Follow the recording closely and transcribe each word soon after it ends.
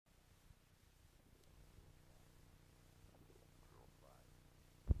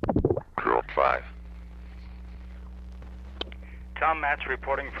5. Tom Matz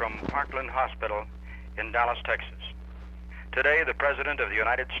reporting from Parkland Hospital in Dallas, Texas. Today, the President of the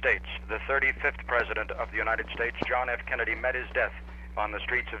United States, the 35th President of the United States, John F. Kennedy, met his death on the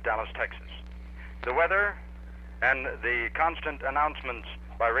streets of Dallas, Texas. The weather and the constant announcements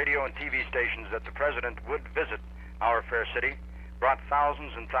by radio and TV stations that the President would visit our fair city brought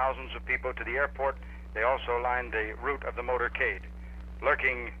thousands and thousands of people to the airport. They also lined the route of the motorcade.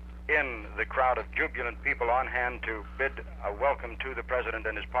 Lurking in the crowd of jubilant people on hand to bid a welcome to the President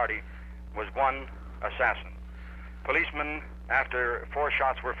and his party was one assassin. Policemen, after 4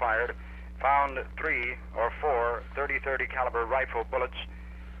 shots were fired, found 3 or 4 .30-30 caliber rifle bullets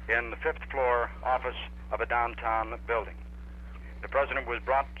in the 5th floor office of a downtown building. The President was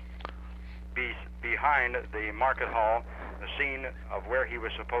brought behind the market hall, the scene of where he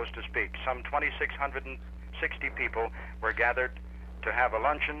was supposed to speak. Some 2,660 people were gathered to have a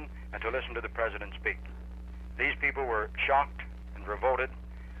luncheon and to listen to the President speak. These people were shocked and revolted.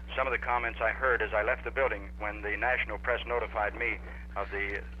 Some of the comments I heard as I left the building when the national press notified me of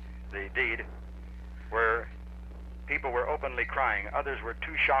the deed were people were openly crying. Others were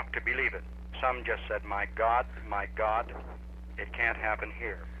too shocked to believe it. Some just said, my God, it can't happen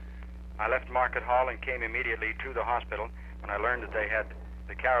here." I left Market Hall and came immediately to the hospital when I learned that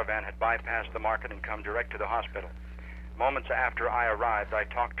the caravan had bypassed the market and come direct to the hospital. Moments after I arrived, I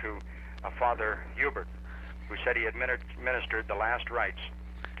talked to Father Hubert, who said he had administered the last rites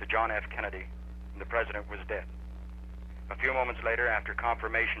to John F. Kennedy, and the President was dead. A few moments later, after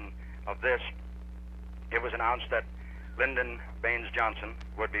confirmation of this, it was announced that Lyndon Baines Johnson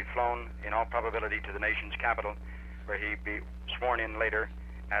would be flown in all probability to the nation's capital, where he'd be sworn in later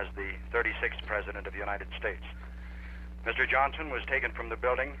as the 36th President of the United States. Mr. Johnson was taken from the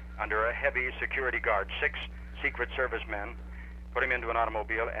building under a heavy security guard. 6 Secret Service men put him into an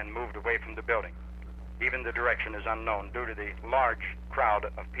automobile and moved away from the building. Even the direction is unknown due to the large crowd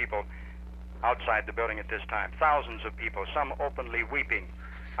of people outside the building at this time. Thousands of people, some openly weeping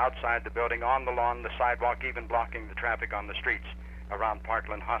outside the building, on the lawn, the sidewalk, even blocking the traffic on the streets around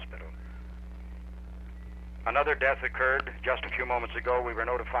Parkland Hospital. Another death occurred just a few moments ago. We were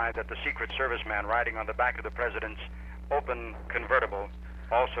notified that the Secret Service man riding on the back of the President's open convertible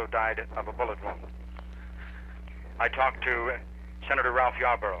also died of a bullet wound. I talked to Senator Ralph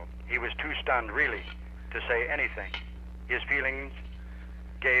Yarborough. He was too stunned, really, to say anything. His feelings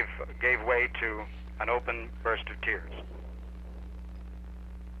gave way to an open burst of tears.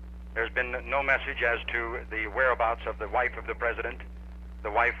 There's been no message as to the whereabouts of the wife of the President,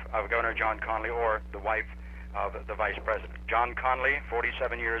 the wife of Governor John Connally, or the wife of the Vice President. John Connally,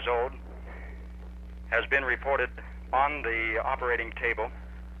 47 years old, has been reported on the operating table.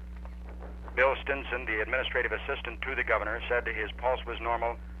 Bill Stinson, the administrative assistant to the governor, said his pulse was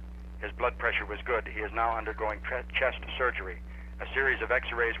normal, his blood pressure was good. He is now undergoing chest surgery. A series of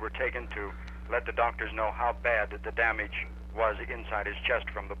x-rays were taken to let the doctors know how bad the damage was inside his chest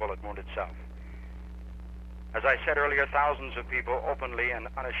from the bullet wound itself. As I said earlier, thousands of people openly and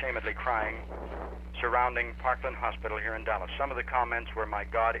unashamedly crying surrounding Parkland Hospital here in Dallas. Some of the comments were, my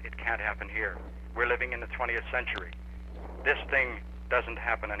God, it can't happen here. We're living in the 20th century. This thing doesn't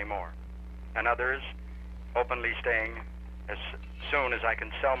happen anymore. And others openly saying, as soon as I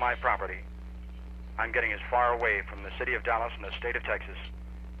can sell my property, I'm getting as far away from the city of Dallas and the state of Texas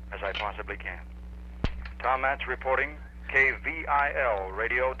as I possibly can. Tom Matz reporting, KVIL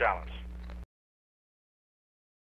Radio, Dallas.